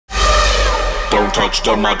Don't touch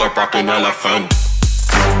the motherfucking elephant.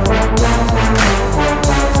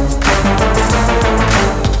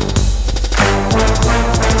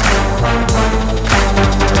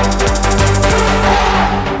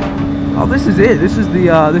 Oh, this is it. This is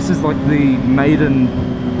the this is like the maiden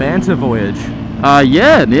Banter voyage.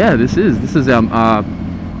 Yeah, this is our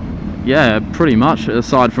yeah, pretty much,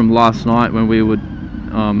 aside from last night when we were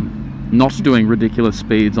not doing ridiculous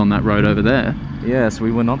speeds on that road over there. Yes,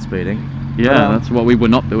 we were not speeding. Yeah, that's what we were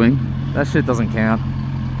not doing. That shit doesn't count.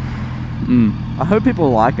 I hope people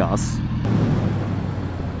like us.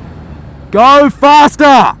 Go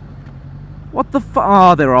faster! What the fuck?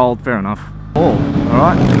 Oh, they're old, fair enough. Oh,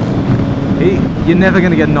 alright. You're never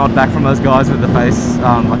gonna get a nod back from those guys with the face,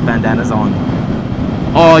 like bandanas on.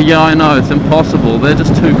 Oh yeah, I know, it's impossible. They're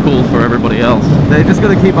just too cool for everybody else. They just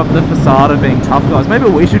gotta keep up the facade of being tough guys. Maybe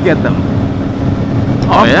we should get them.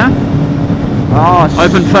 Oh yeah? Oh,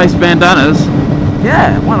 open face bandanas?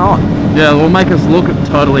 Yeah, why not? Yeah, will make us look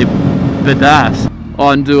totally badass. Oh,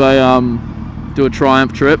 and do a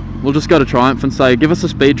Triumph trip. We'll just go to Triumph and say, give us a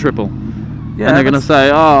speed triple. Yeah, and they're gonna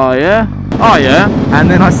say, oh yeah? Oh yeah. And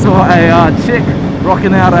then I saw a chick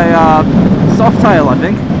rocking out a Softail, I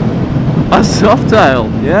think. A Softail?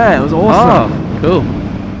 Yeah, it was awesome. Oh, cool.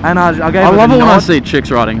 And I gave her I love the it when nod. I see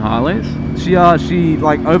chicks riding Harleys. She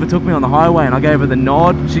like overtook me on the highway and I gave her the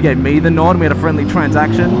nod. She gave me the nod and we had a friendly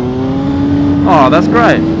transaction. Oh, that's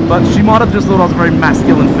great. But she might have just thought I was a very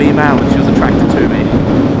masculine female and she was attracted to me.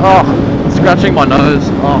 Oh, scratching my nose.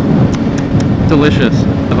 Oh, delicious.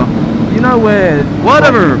 You know where...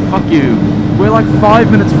 Whatever, fuck you. We're like 5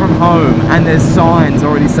 minutes from home and there's signs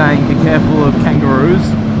already saying be careful of kangaroos.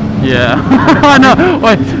 Yeah, I know.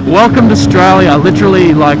 Wait, welcome to Australia.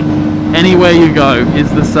 Literally, like, anywhere you go is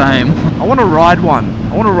the same. I want to ride one.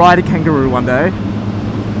 I want to ride a kangaroo one day.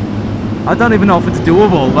 I don't even know if it's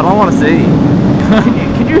doable, but I want to see.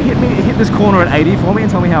 Can you hit this corner at 80 for me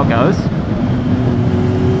and tell me how it goes?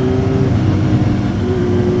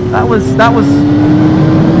 That was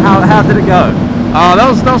how did it go? That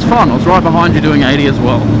was fun. I was right behind you doing 80 as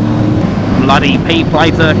well. Bloody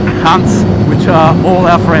P-plater cunts. Which are all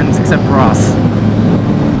our friends except for us.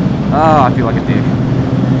 Oh, I feel like a dick.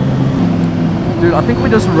 Dude, I think we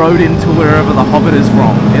just rode into wherever the Hobbit is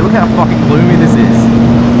from. Hey, look how fucking gloomy this is.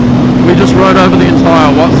 We just rode over the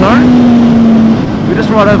entire what zone? We just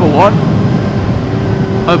rode over what?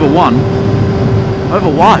 Over one.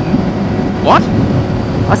 Over one? What?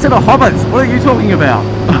 I said a Hobbit. What are you talking about?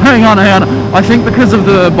 Hang on. I think because of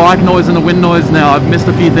the bike noise and the wind noise now, I've missed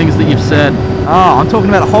a few things that you've said. Oh, I'm talking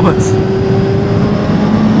about hobbits.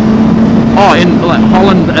 Oh, in like,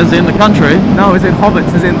 Holland as in the country? No, as in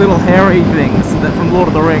hobbits, as in little hairy things that from Lord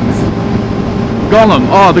of the Rings. Gollum.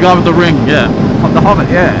 Oh, the guy with the ring, yeah. The Hobbit,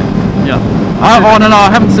 yeah. Yeah. Oh, no, I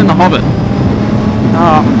haven't seen the Hobbit.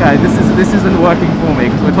 Oh, okay, this isn't working for me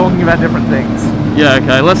because we're talking about different things. Yeah,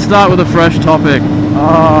 okay, let's start with a fresh topic.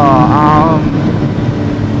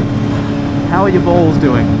 How are your balls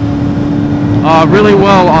doing? Really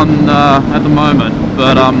well on at the moment,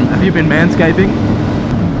 but have you been manscaping?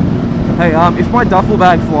 Hey, if my duffel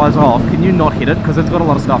bag flies off, can you not hit it? Because it's got a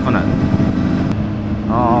lot of stuff in it.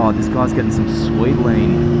 Oh, this guy's getting some sweet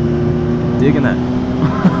lean. Digging it.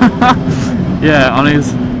 Yeah, on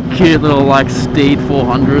his cute little like Steed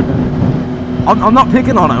 400. I'm not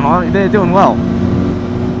picking on them, they're doing well.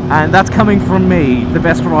 And that's coming from me, the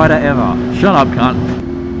best rider ever. Shut up,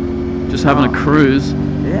 cunt. Just having a cruise.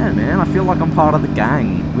 Yeah, man, I feel like I'm part of the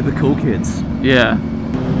gang with the cool kids. Yeah.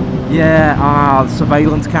 Yeah,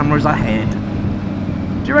 surveillance cameras ahead.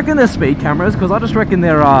 Do you reckon they're speed cameras? Because I just reckon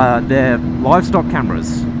they're livestock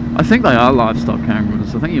cameras. I think they are livestock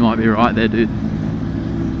cameras. I think you might be right there, dude.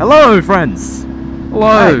 Hello, friends.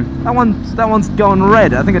 Hello. Hey, that one's going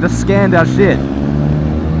red. I think I just scanned our shit.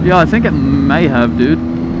 Yeah, I think it may have, dude.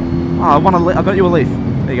 Oh, I got you a leaf.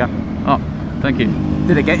 There you go. Oh, thank you.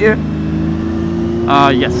 Did it get you?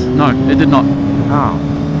 Yes. No, it did not. Oh,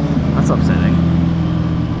 that's upsetting.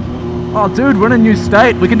 Oh, dude, we're in a new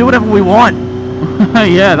state. We can do whatever we want.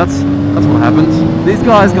 Yeah, that's what happens. These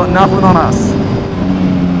guys got nothing on us.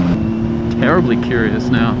 Terribly curious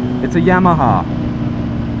now. It's a Yamaha.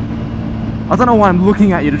 I don't know why I'm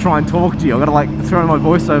looking at you to try and talk to you. I've got to like throw my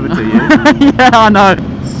voice over to you. Yeah, I know.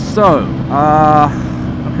 So,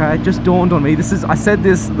 okay, it just dawned on me. I said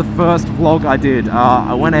this the first vlog I did.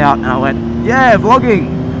 I went out and I went, yeah,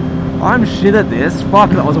 vlogging. I'm shit at this. Fuck,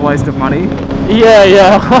 that was a waste of money.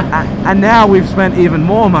 Yeah. And now we've spent even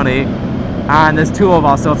more money, and there's two of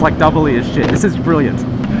us, so it's like doubly as shit. This is brilliant.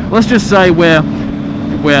 Let's just say we're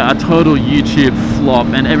a total YouTube flop,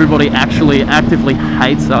 and everybody actually actively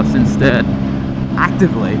hates us instead.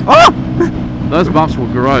 Actively? Oh! Those bumps were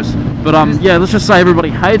gross. But yeah, let's just say everybody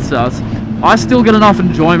hates us. I still get enough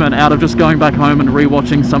enjoyment out of just going back home and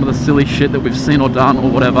rewatching some of the silly shit that we've seen or done or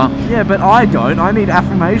whatever. Yeah, but I don't. I need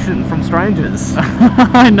affirmation from strangers.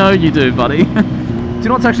 I know you do, buddy. Do you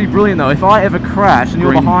know what's actually brilliant though? If I ever crash and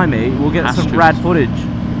you're behind me, we'll get some rad footage.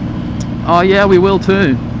 Oh yeah, we will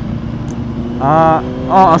too. I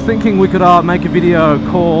was thinking we could make a video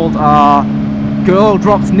called Girl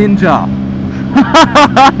Drops Ninja.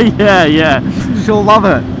 Yeah. She'll love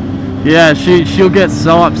it. Yeah, she'll get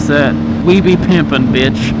so upset. We be pimpin',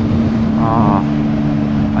 bitch.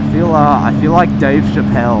 I feel like Dave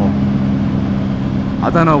Chappelle. I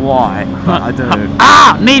don't know why, but I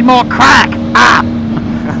do. Need more crack!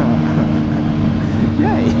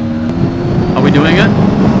 Yay. Are we doing it?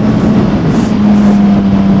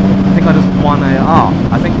 I think I just won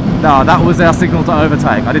I think, no, that was our signal to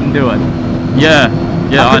overtake. I didn't do it. Yeah,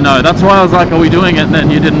 I know. That's why I was like, are we doing it? And then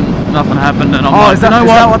you didn't, nothing happened. And I'm like, is that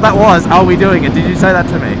what that was? Are we doing it? Did you say that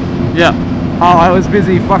to me? Yeah. Oh, I was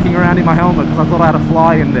busy fucking around in my helmet because I thought I had a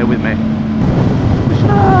fly in there with me. We should,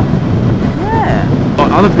 yeah.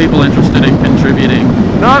 Are other people interested in contributing?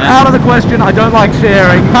 Not out of the question. I don't like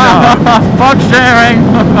sharing. No. Fuck sharing.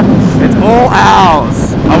 It's all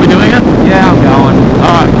ours. Are we doing it? Yeah, I'm going.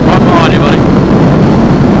 Alright, right behind you, buddy.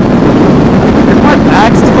 Is my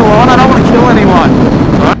bag still on? I don't want to kill anyone.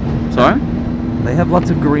 Sorry? They have lots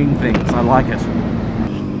of green things. I like it.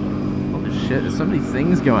 Holy shit, there's so many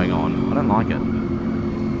things going on. I don't like it.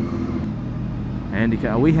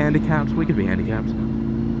 Handicap. Are we handicapped? We could be handicapped.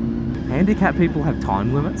 Handicapped people have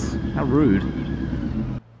time limits? How rude.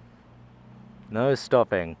 No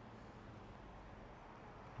stopping.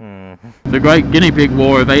 The Great Guinea Pig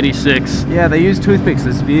War of '86. Yeah, they used toothpicks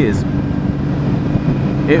as spears.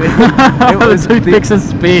 It was toothpicks as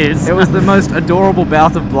spears. It was the most adorable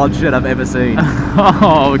bout of bloodshed I've ever seen.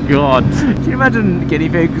 Oh god. Can you imagine guinea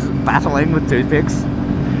pigs battling with toothpicks?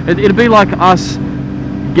 It'd be like us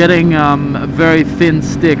getting very thin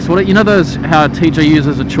sticks. You know those, how a teacher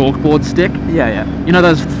uses a chalkboard stick? Yeah. You know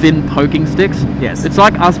those thin poking sticks? Yes. It's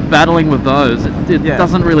like us battling with those. It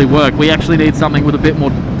doesn't really work. We actually need something with a bit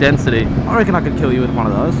more density. I reckon I could kill you with one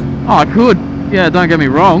of those. Oh, I could. Yeah, don't get me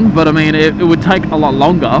wrong, but I mean, it would take a lot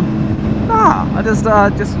longer. Nah, I just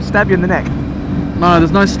stab you in the neck. No,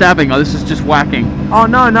 there's no stabbing. This is just whacking. Oh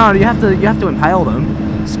no, you have to impale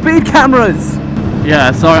them. Speed cameras.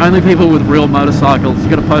 Yeah, sorry, only people with real motorcycles. You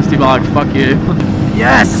got a postie bike, fuck you.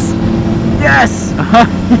 Yes! Yes!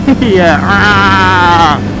 Yeah.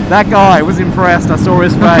 That guy was impressed, I saw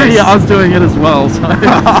his face. Yeah, I was doing it as well, so,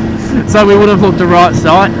 so we would have looked the right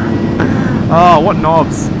sight. Oh, what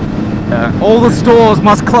knobs. Yeah. All the stores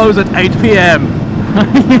must close at 8 PM.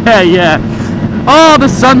 Yeah. Oh, the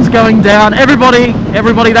sun's going down. Everybody,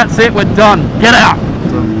 that's it, we're done. Get out!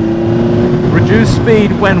 Reduce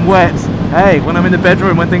speed when wet. Hey, when I'm in the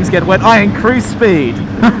bedroom, when things get wet, I increase speed.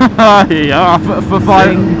 Yeah. For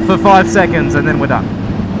 5 seconds, and then we're done.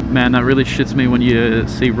 Man, that really shits me when you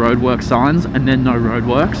see roadwork signs and then no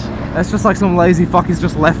roadworks. That's just like some lazy fuckers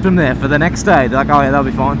just left them there for the next day. They're like, oh yeah, that'll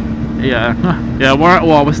be fine. Yeah. Yeah,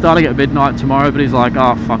 we're starting at midnight tomorrow, but he's like,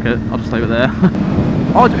 oh, fuck it, I'll just leave it there.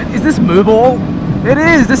 Oh, is this Moo Ball? It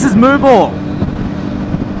is! This is Moo Ball!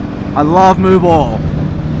 I love Moo Ball.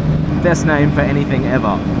 Best name for anything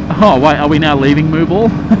ever. Oh, wait, are we now leaving Moo Ball?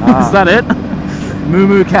 Is that it? Moo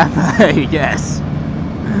Moo Cafe, yes.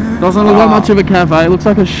 Doesn't look like much of a cafe. It looks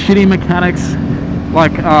like a shitty mechanic's,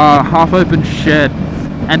 like, half-open shed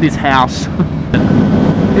and his house.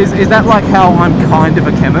 Is that like how I'm kind of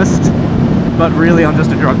a chemist, but really I'm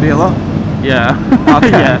just a drug dealer? Yeah. Okay.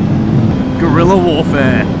 Yeah. Guerrilla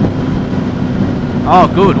warfare. Oh,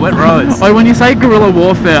 good, wet roads. Oh, when you say guerrilla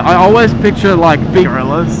warfare, I always picture like big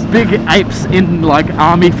gorillas, big apes in like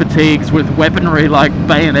army fatigues with weaponry, like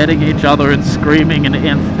bayoneting each other and screaming and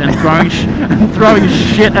throwing and throwing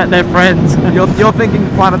shit at their friends. You're thinking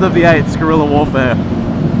Planet of the Apes, guerrilla warfare.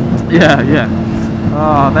 Yeah.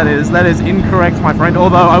 Oh, that is incorrect, my friend.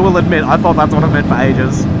 Although I will admit, I thought that's what it meant for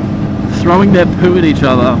ages. Throwing their poo at each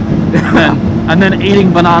other, and then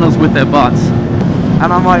eating bananas with their butts.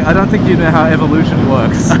 And I'm like, I don't think you know how evolution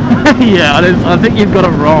works. Yeah, I think you've got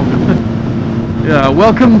it wrong. Yeah,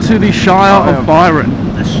 welcome to the Shire of Byron.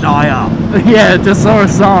 The Shire. Yeah, just saw a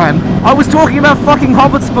sign. I was talking about fucking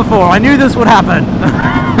hobbits before. I knew this would happen.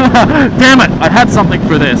 Damn it! I had something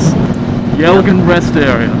for this. Yelgan Rest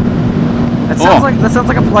Area. That sounds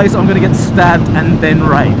like a place I'm gonna get stabbed and then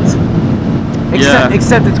raped.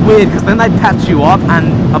 Except it's weird because then they patch you up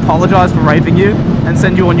and apologize for raping you and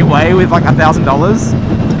send you on your way with like $1,000.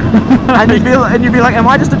 And you'd be like, am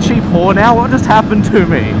I just a cheap whore now? What just happened to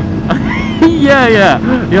me? Yeah.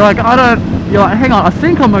 You're like, hang on, I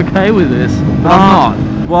think I'm okay with this, but I'm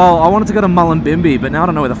not. Well, I wanted to go to Mullumbimby, but now I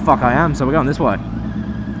don't know where the fuck I am, so we're going this way.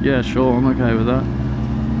 Yeah, sure, I'm okay with that.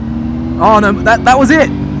 Oh no, that was it!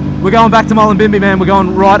 We're going back to Mullumbimby, man. We're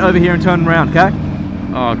going right over here and turning around, okay?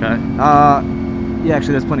 Oh, okay. Yeah,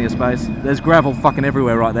 actually there's plenty of space. There's gravel fucking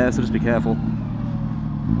everywhere right there, so just be careful.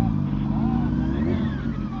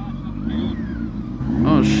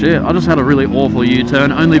 Oh shit, I just had a really awful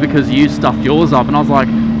U-turn only because you stuffed yours up and I was like,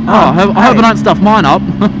 I hope I don't stuff mine up.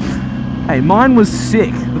 Hey, mine was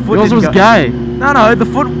sick. The foot yours was gay. No, the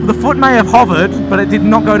foot may have hovered, but it did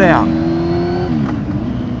not go down.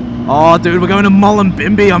 Oh dude, we're going to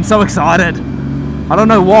Mullumbimby, I'm so excited. I don't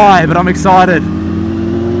know why, but I'm excited.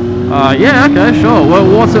 Yeah, okay, sure. Well,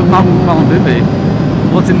 what's at Mullumbimby?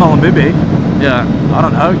 What's in Mullumbimby? Yeah. I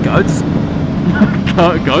don't know, goats?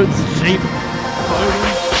 Goats? Sheep?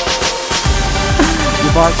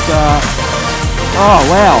 Your bike's, oh,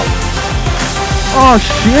 wow. Oh,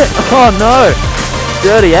 shit. Oh, no.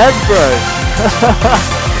 Dirty ads, bro.